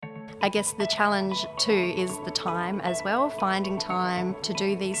I guess the challenge too is the time as well, finding time to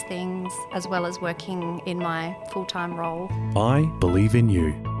do these things as well as working in my full-time role. I Believe in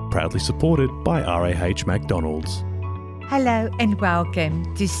You, proudly supported by RAH McDonald's. Hello and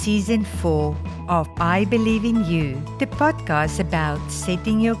welcome to Season 4 of I Believe in You, the podcast about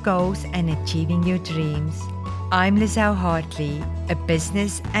setting your goals and achieving your dreams. I'm Lizelle Hartley, a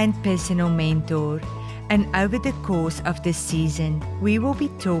business and personal mentor, and over the course of this season, we will be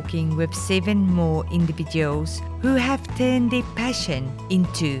talking with 7 more individuals who have turned their passion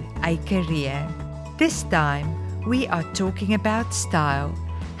into a career. This time, we are talking about style,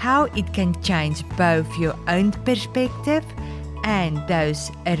 how it can change both your own perspective and those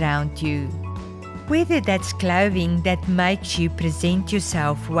around you. Whether that's clothing that makes you present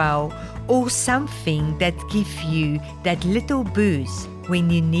yourself well or something that gives you that little boost when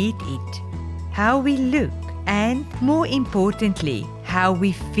you need it. How we look and, more importantly, how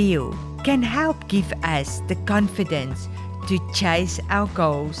we feel can help give us the confidence to chase our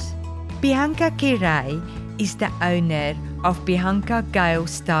goals. Bianca Kirai is the owner of Bianca Gale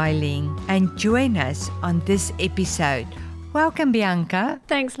Styling and join us on this episode. Welcome, Bianca.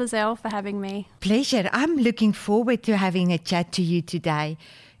 Thanks, Lizelle, for having me. Pleasure. I'm looking forward to having a chat to you today.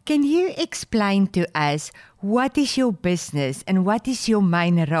 Can you explain to us what is your business and what is your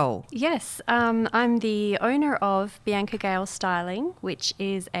main role? Yes, I'm the owner of Bianca Gale Styling, which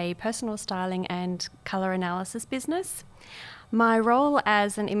is a personal styling and colour analysis business. My role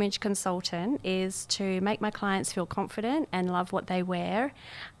as an image consultant is to make my clients feel confident and love what they wear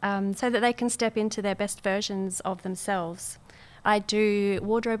so that they can step into their best versions of themselves. I do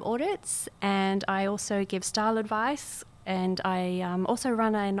wardrobe audits and I also give style advice, and I also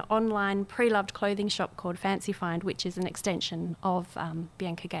run an online pre-loved clothing shop called Fancy Find, which is an extension of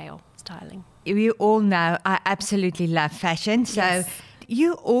Bianca Gale Styling. We all know I absolutely love fashion, so Yes.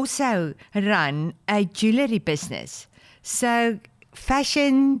 You also run a jewellery business. So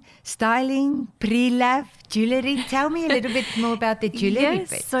fashion, styling, pre-love, jewellery. Tell me a little bit more about the jewellery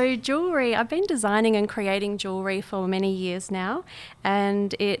bit. Yes, so jewellery, I've been designing and creating jewellery for many years now,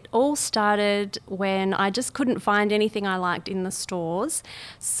 and it all started when I just couldn't find anything I liked in the stores.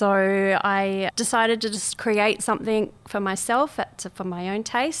 So I decided to just create something for myself, for my own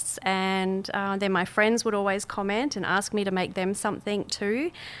tastes, and then my friends would always comment and ask me to make them something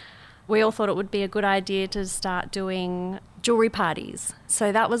too. We all thought it would be a good idea to start doing jewellery parties.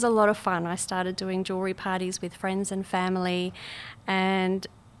 So that was a lot of fun. I started doing jewellery parties with friends and family, and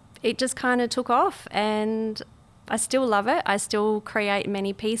it just kind of took off, and I still love it. I still create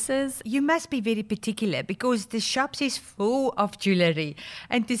many pieces. You must be very particular because the shops is full of jewellery.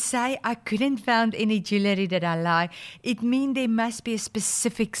 And to say I couldn't find any jewellery that I like, it means there must be a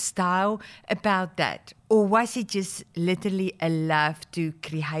specific style about that. Or was it just literally a love to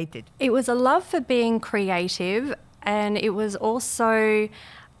create it? It was a love for being creative, and it was also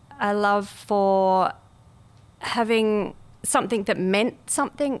a love for having something that meant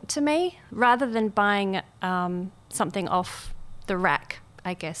something to me rather than buying something off the rack,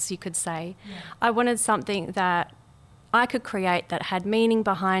 I guess you could say. Yeah. I wanted something that I could create that had meaning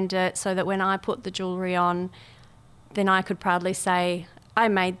behind it so that when I put the jewellery on, then I could proudly say, I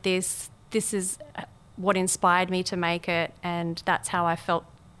made this, this is what inspired me to make it, and that's how I felt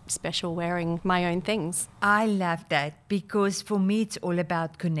special wearing my own things. I love that because for me it's all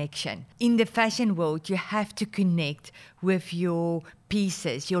about connection. In the fashion world, you have to connect with your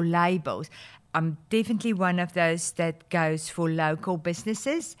pieces, your labels. I'm definitely one of those that goes for local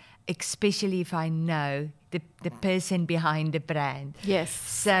businesses, especially if I know the person behind the brand. Yes.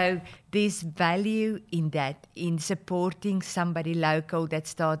 So there's value in that, in supporting somebody local that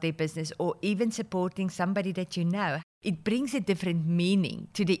start their business or even supporting somebody that you know. It brings a different meaning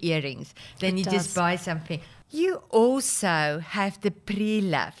to the earrings than you just buy something. You also have the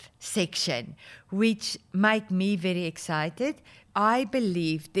pre-love section, which make me very excited. I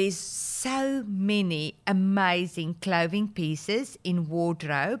believe there's so many amazing clothing pieces in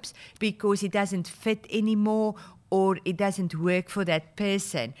wardrobes because it doesn't fit anymore or it doesn't work for that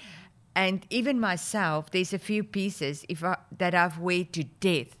person. And even myself, there's a few pieces that I've worn to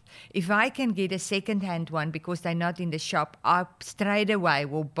death. If I can get a second-hand one because they're not in the shop, I straight away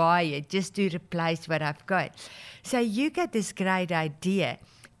will buy it just to replace what I've got. So you got this great idea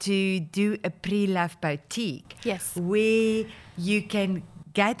to do a pre-love boutique. Yes. Where you can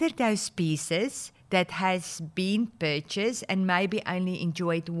gather those pieces that has been purchased and maybe only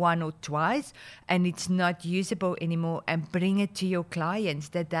enjoyed one or twice and it's not usable anymore, and bring it to your clients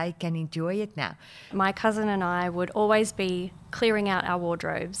that they can enjoy it now. My cousin and I would always be clearing out our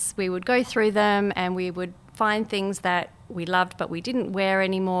wardrobes. We would go through them and we would find things that we loved but we didn't wear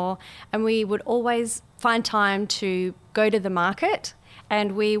anymore, and we would always find time to go to the market and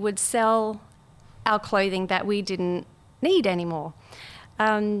we would sell our clothing that we didn't need anymore.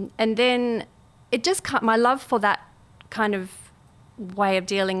 And then it just my love for that kind of way of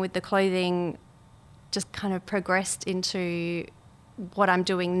dealing with the clothing just kind of progressed into what I'm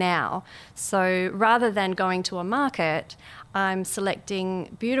doing now. So rather than going to a market, I'm selecting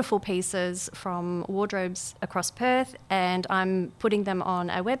beautiful pieces from wardrobes across Perth, and I'm putting them on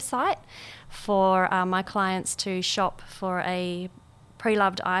a website for my clients to shop for a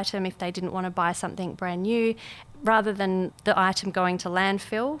pre-loved item if they didn't want to buy something brand new. Rather than the item going to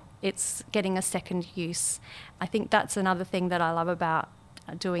landfill, it's getting a second use. I think that's another thing that I love about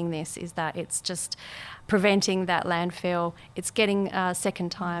doing this, is that it's just preventing that landfill. It's getting a second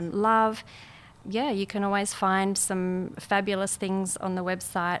time love. Yeah, you can always find some fabulous things on the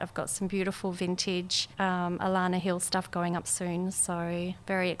website. I've got some beautiful vintage Alana Hill stuff going up soon, so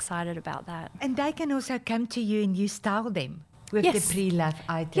very excited about that. And they can also come to you and you style them with Yes. the pre-loved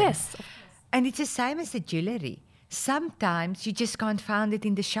items. Yes. And it's the same as the jewellery. Sometimes you just can't find it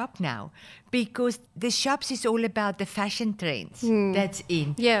in the shop now because the shops is all about the fashion trends that's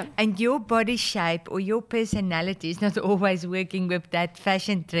in. Yeah. And your body shape or your personality is not always working with that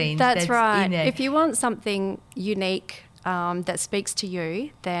fashion trend That's right. in it. If you want something unique that speaks to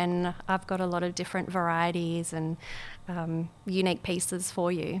you, then I've got a lot of different varieties and unique pieces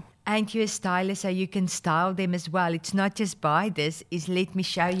for you. And you're a stylist, so you can style them as well. It's not just buy this, it's let me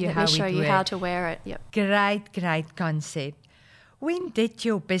show you Let how me show it you works. how to wear it. Yep. Great concept. When did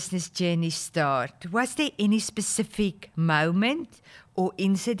your business journey start? Was there any specific moment or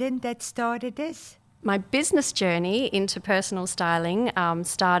incident that started this? My business journey into personal styling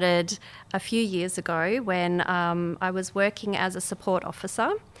started a few years ago when I was working as a support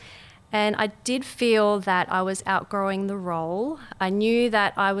officer. And I did feel that I was outgrowing the role. I knew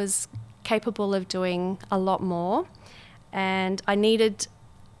that I was capable of doing a lot more. And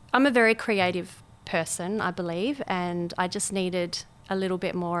I'm a very creative person, I believe, and I just needed a little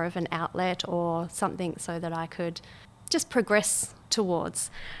bit more of an outlet or something so that I could just progress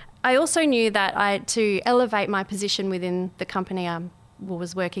towards. I also knew that to elevate my position within the company I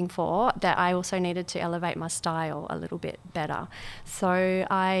was working for, that I also needed to elevate my style a little bit better. So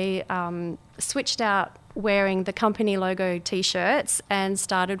I switched out wearing the company logo t-shirts and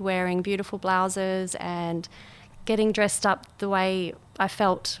started wearing beautiful blouses and getting dressed up the way I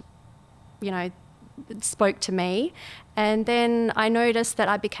felt, it spoke to me. And then I noticed that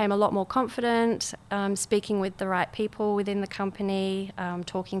I became a lot more confident, speaking with the right people within the company,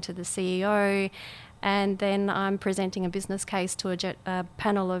 talking to the CEO, and then I'm presenting a business case to a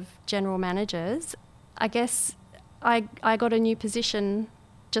panel of general managers. I guess I got a new position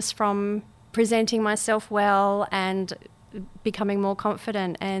just from presenting myself well and becoming more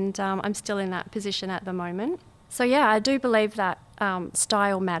confident, and I'm still in that position at the moment. So yeah, I do believe that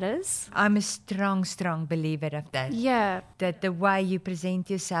style matters. I'm a strong believer of that. Yeah. That the way you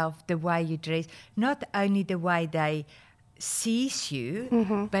present yourself, the way you dress, not only the way they sees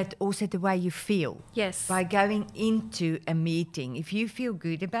you, but also the way you feel. Yes. By going into a meeting, if you feel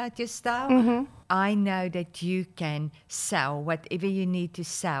good about your style, I know that you can sell whatever you need to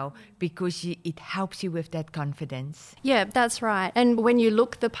sell because it helps you with that confidence. Yeah, that's right. And when you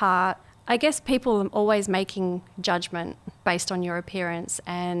look the part, I guess people are always making judgment based on your appearance,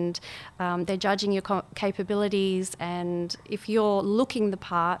 and they're judging your capabilities, and if you're looking the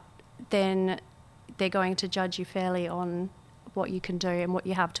part, then they're going to judge you fairly on what you can do and what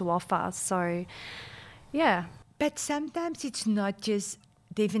you have to offer. So, yeah. But sometimes it's not just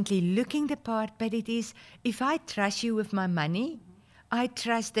definitely looking the part, but it is, if I trust you with my money, I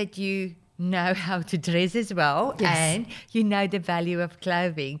trust that you know how to dress as well, yes, and you know the value of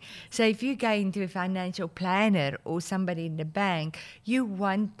clothing. So if you go into a financial planner or somebody in the bank, you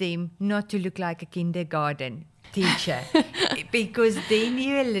want them not to look like a kindergarten teacher because they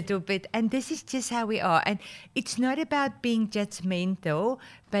knew a little bit, and this is just how we are. And it's not about being judgmental,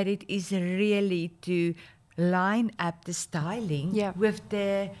 but it is really to line up the styling with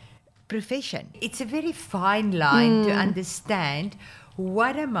the profession. It's a very fine line to understand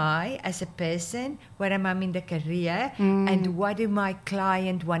what am I as a person, what am I in the career, and what do my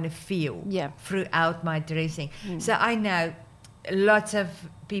client want to feel throughout my dressing. So I know lots of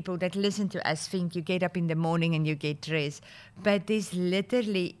people that listen to us think you get up in the morning and you get dressed, but there's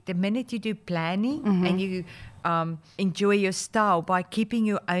literally, the minute you do planning and you enjoy your style by keeping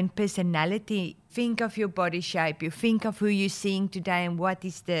your own personality, think of your body shape, you think of who you're seeing today and what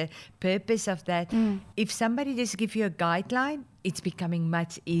is the purpose of that. If somebody just give you a guideline, it's becoming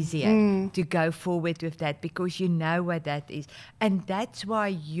much easier to go forward with that because you know what that is. And that's why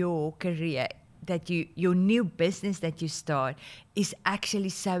your career, your new business that you start is actually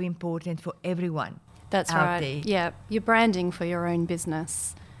so important for everyone. That's out right. there. Yeah, you're branding for your own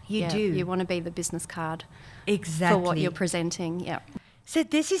business. You do. You want to be the business card Exactly. for what you're presenting. Yeah. So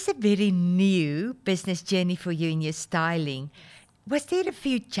this is a very new business journey for you in your styling. Was there a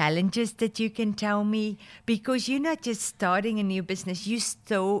few challenges that you can tell me? Because you're not just starting a new business, you're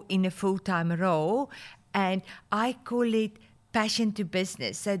still in a full-time role, and I call it passion to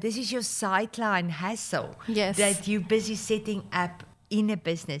business. So this is your sideline hustle that you're busy setting up in a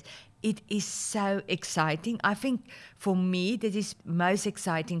business. It is so exciting. I think for me, this is most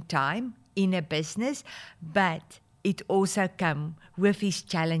exciting time in a business, but it also comes with its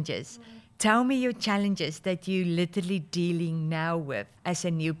challenges. Tell me your challenges that you're literally dealing now with as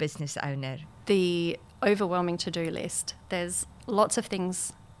a new business owner. The overwhelming to-do list. There's lots of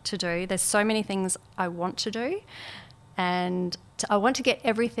things to do. There's so many things I want to do, and I want to get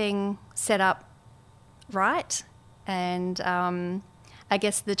everything set up right. And I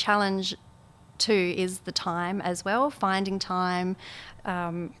guess the challenge too is the time as well, finding time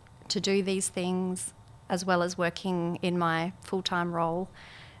to do these things as well as working in my full-time role.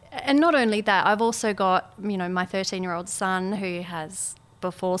 And not only that, I've also got, my 13-year-old son who has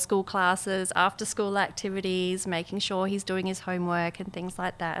before school classes, after school activities, making sure he's doing his homework and things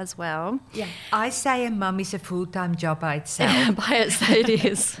like that as well. Yeah, I say a mum is a full-time job by itself. It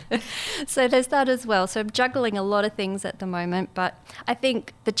is. So there's that as well. So I'm juggling a lot of things at the moment, but I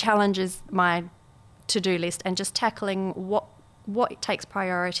think the challenge is my to-do list and just tackling what takes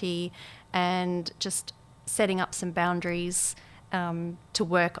priority and just setting up some boundaries to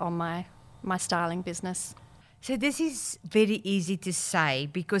work on my styling business. So this is very easy to say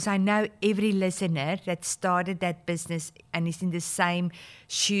because I know every listener that started that business and is in the same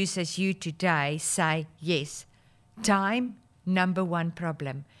shoes as you today say, yes, time, number one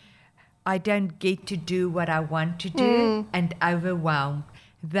problem. I don't get to do what I want to do and overwhelmed.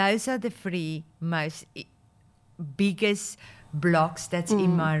 Those are the three most biggest blocks that's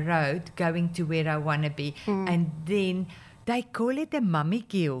in my road going to where I want to be. And then they call it the mummy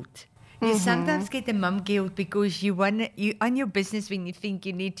guilt. You sometimes get the mum guilt because you on your business when you think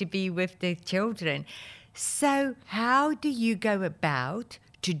you need to be with the children. So how do you go about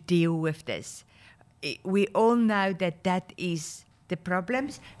to deal with this? We all know that is the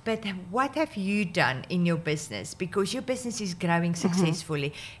problems, but what have you done in your business? Because your business is growing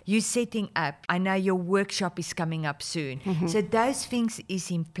successfully. You're setting up. I know your workshop is coming up soon. So those things is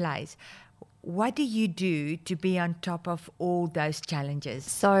in place. What do you do to be on top of all those challenges?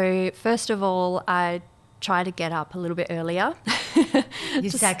 So first of all, I try to get up a little bit earlier.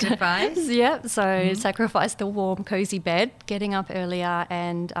 You sacrifice? Yeah, so sacrifice the warm, cozy bed, getting up earlier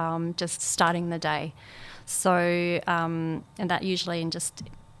and just starting the day. So, and that usually just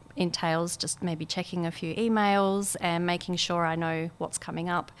entails just maybe checking a few emails and making sure I know what's coming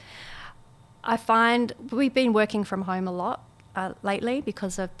up. I find we've been working from home a lot lately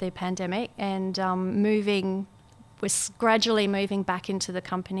because of the pandemic, and we're gradually moving back into the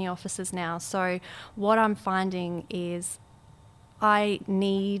company offices now. So what I'm finding is I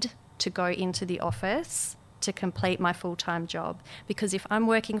need to go into the office to complete my full-time job, because if I'm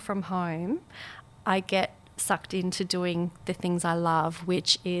working from home, I get sucked into doing the things I love,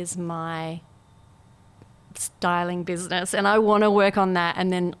 which is my styling business, and I want to work on that.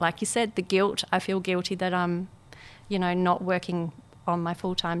 And then, like you said, the guilt, I feel guilty that I'm not working on my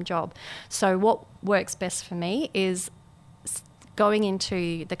full-time job. So what works best for me is going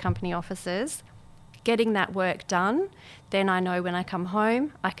into the company offices, getting that work done. Then I know when I come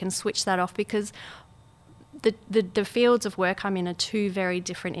home, I can switch that off, because the fields of work I'm in are two very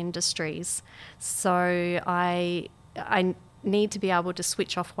different industries. So I need to be able to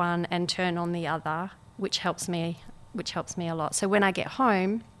switch off one and turn on the other, which helps me a lot. So when I get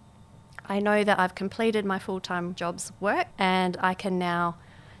home, I know that I've completed my full-time job's work, and I can now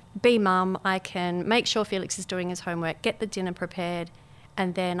be mum. I can make sure Felix is doing his homework, get the dinner prepared,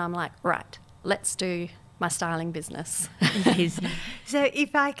 and then I'm like, right, let's do my styling business. Yes. So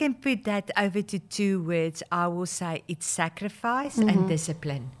if I can put that over to two words, I will say it's sacrifice and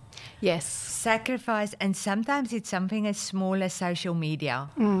discipline. Yes. Sacrifice, and sometimes it's something as small as social media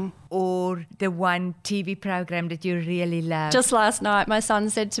or the one TV program that you really love. Just last night, my son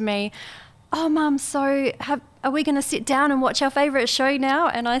said to me, "Oh, Mum, so are we going to sit down and watch our favourite show now?"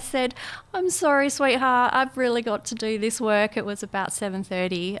 And I said, "I'm sorry, sweetheart, I've really got to do this work." It was about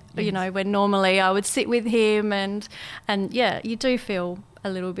 7:30, Yes. When normally I would sit with him, and yeah, you do feel a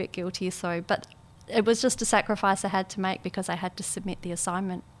little bit guilty. So, but it was just a sacrifice I had to make because I had to submit the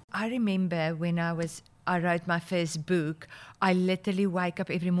assignment. I remember when I wrote my first book, I literally wake up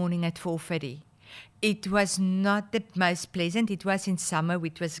every morning at 4:30. It was not the most pleasant. It was in summer,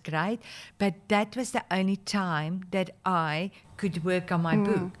 which was great, but that was the only time that I could work on my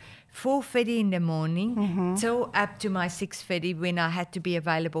book. 4:30 in the morning till up to my 6:30 when I had to be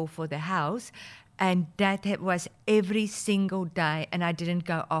available for the house, and that was every single day, and I didn't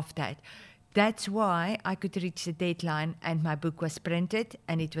go off that. That's why I could reach the deadline and my book was printed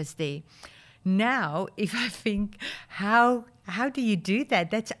and it was there. Now, if I think, how do you do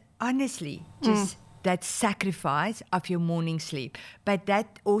that? That's honestly just that sacrifice of your morning sleep. But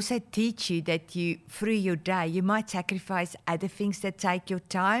that also teach you that you, through your day, you might sacrifice other things that take your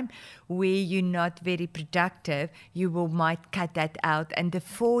time where you're not very productive. Might cut that out. And the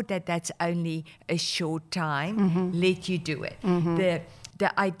thought that that's only a short time, let you do it.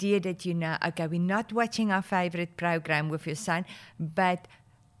 The idea that okay, we're not watching our favorite program with your son, but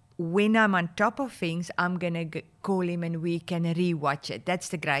when I'm on top of things, I'm going to call him and we can rewatch it. That's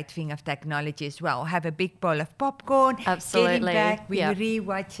the great thing of technology as well. Have a big bowl of popcorn, absolutely. Get him back, we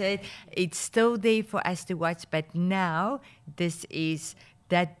rewatch it. It's still there for us to watch, but now this is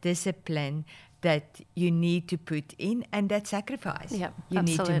that discipline that you need to put in and that sacrifice you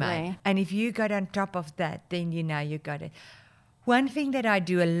need to make. And if you got on top of that, then you got it. One thing that I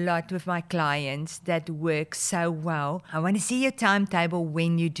do a lot with my clients that works so well, I want to see your timetable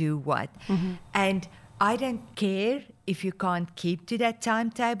when you do what. And I don't care if you can't keep to that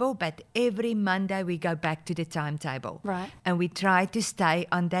timetable, but every Monday we go back to the timetable. Right. And we try to stay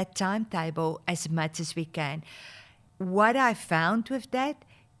on that timetable as much as we can. What I found with that,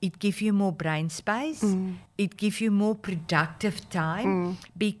 it gives you more brain space. It gives you more productive time.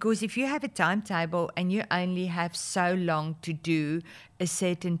 Because if you have a timetable and you only have so long to do a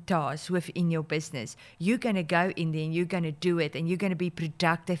certain task within your business, you're going to go in there and you're going to do it and you're going to be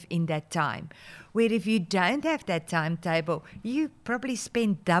productive in that time. Where if you don't have that timetable, you probably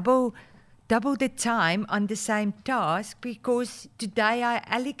spend double the time on the same task because today I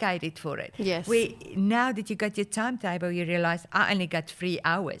allocated for it. Yes. Where now that you got your timetable, you realize I only got 3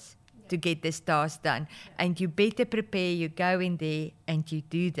 hours to get this task done. And you better prepare, you go in there and you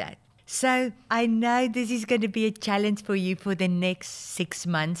do that. So I know this is going to be a challenge for you for the next 6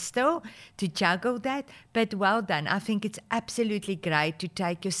 months still to juggle that, but well done. I think it's absolutely great to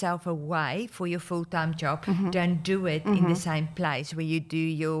take yourself away for your full-time job. Don't do it in the same place where you do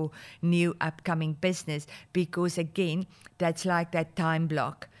your new upcoming business because, again, that's like that time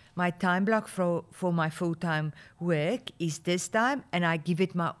block. My time block for my full-time work is this time, and I give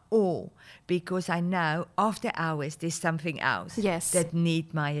it my all because I know after hours there's something else that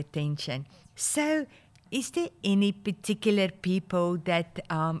need my attention. So is there any particular people that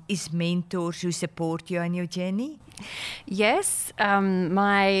is mentors who support you on your journey? Yes,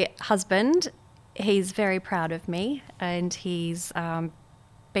 my husband, he's very proud of me and he's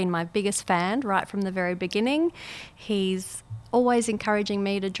been my biggest fan right from the very beginning. He's always encouraging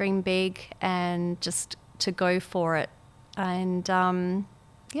me to dream big and just to go for it. And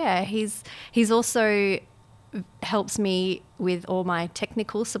he's also helps me with all my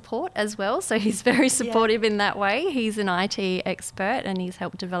technical support as well. So he's very supportive in that way. He's an IT expert and he's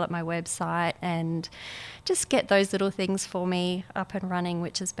helped develop my website and just get those little things for me up and running,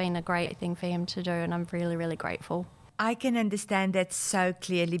 which has been a great thing for him to do. And I'm really, really grateful. I can understand that so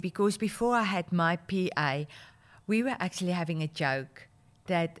clearly because before I had my PA, we were actually having a joke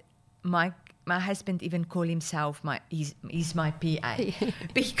that my husband even called himself he's my PA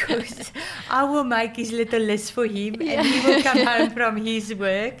because I will make his little list for him and he will come home from his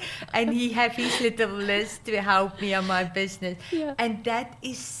work and he have his little list to help me on my business. And that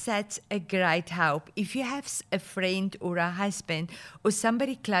is such a great help. If you have a friend or a husband or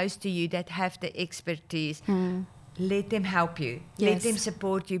somebody close to you that have the expertise, let them help you. Let them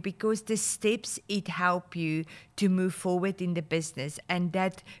support you because the steps it help you to move forward in the business and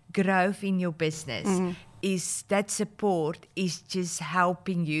that growth in your business is that support is just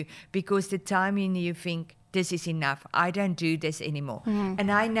helping you because the time you think this is enough, I don't do this anymore. And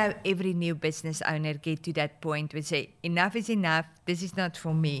I know every new business owner get to that point where say enough is enough, this is not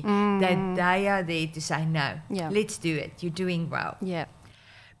for me. That they are there to say no, let's do it, you're doing well.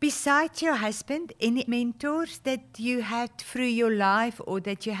 Besides your husband, any mentors that you had through your life or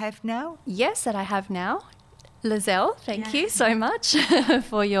that you have now? Yes, that I have now. Lizelle, thank you so much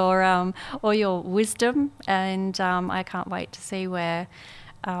for your all your wisdom, and I can't wait to see where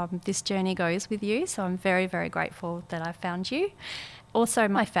this journey goes with you. So I'm very, very grateful that I found you. Also,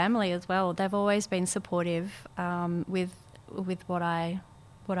 my family as well. They've always been supportive with what I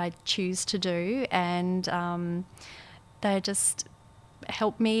what I choose to do, and they just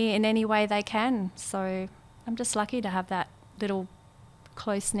help me in any way they can. So I'm just lucky to have that little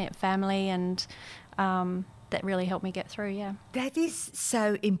close-knit family, and that really helped me get through, yeah. That is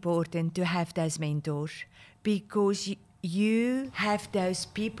so important to have those mentors, because you have those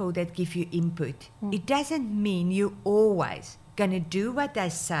people that give you input. It doesn't mean you're always going to do what they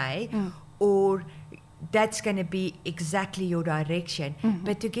say or that's going to be exactly your direction.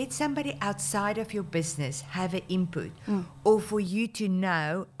 But to get somebody outside of your business have an input, or for you to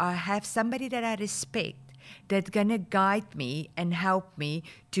know, I have somebody that I respect that's going to guide me and help me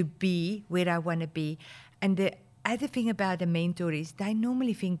to be where I want to be. And the other thing about a mentor is they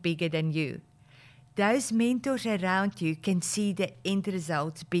normally think bigger than you. Those mentors around you can see the end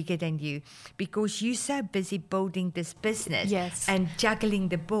results bigger than you, because you're so busy building this business and juggling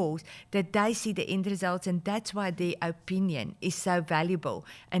the balls that they see the end results, and that's why their opinion is so valuable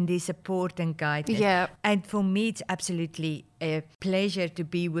and their support and guidance. Yeah. And for me, it's absolutely a pleasure to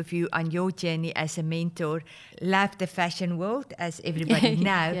be with you on your journey as a mentor. Love the fashion world, as everybody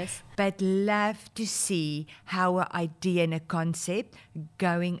knows, but love to see how an idea and a concept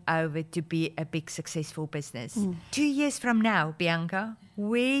going over to be a big successful business. 2 years from now, Bianca,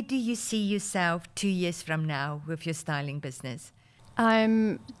 where do you see yourself 2 years from now with your styling business?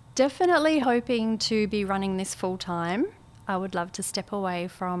 I'm definitely hoping to be running this full-time. I would love to step away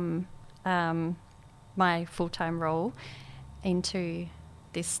from my full-time role into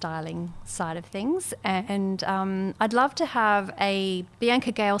this styling side of things, and I'd love to have a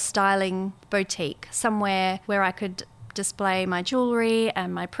Bianca Gale styling boutique somewhere where I could display my jewellery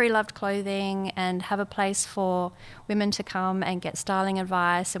and my pre-loved clothing, and have a place for women to come and get styling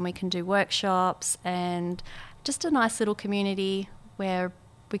advice, and we can do workshops, and just a nice little community where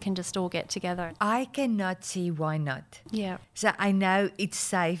we can just all get together. I cannot see why not. Yeah. So I know it's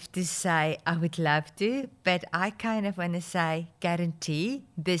safe to say I would love to, but I kind of want to say, guarantee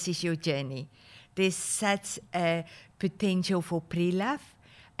this is your journey. There's such a potential for pre-love,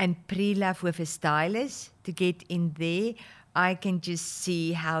 and pre-love with a stylist to get in there. I can just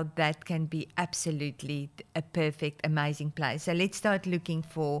see how that can be absolutely a perfect, amazing place. So let's start looking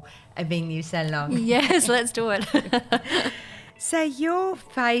for a venue salon. Yes, let's do it. So your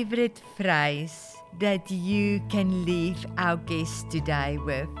favorite phrase that you can leave our guests today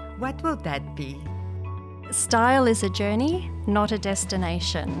with, what will that be? Style is a journey, not a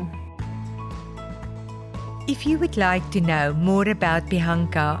destination. If you would like to know more about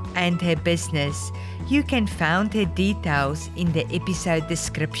Bianca and her business, you can find her details in the episode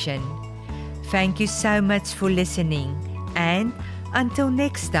description. Thank you so much for listening, and until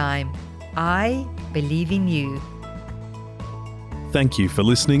next time, I believe in you. Thank you for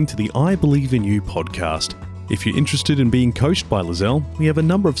listening to the I Believe in You podcast. If you're interested in being coached by Lizelle, we have a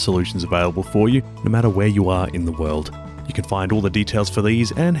number of solutions available for you, no matter where you are in the world. You can find all the details for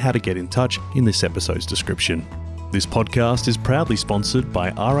these and how to get in touch in this episode's description. This podcast is proudly sponsored by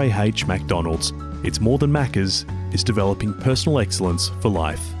RAH McDonald's. It's more than Macca's, it's developing personal excellence for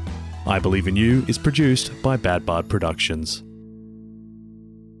life. I Believe in You is produced by Bad Bard Productions.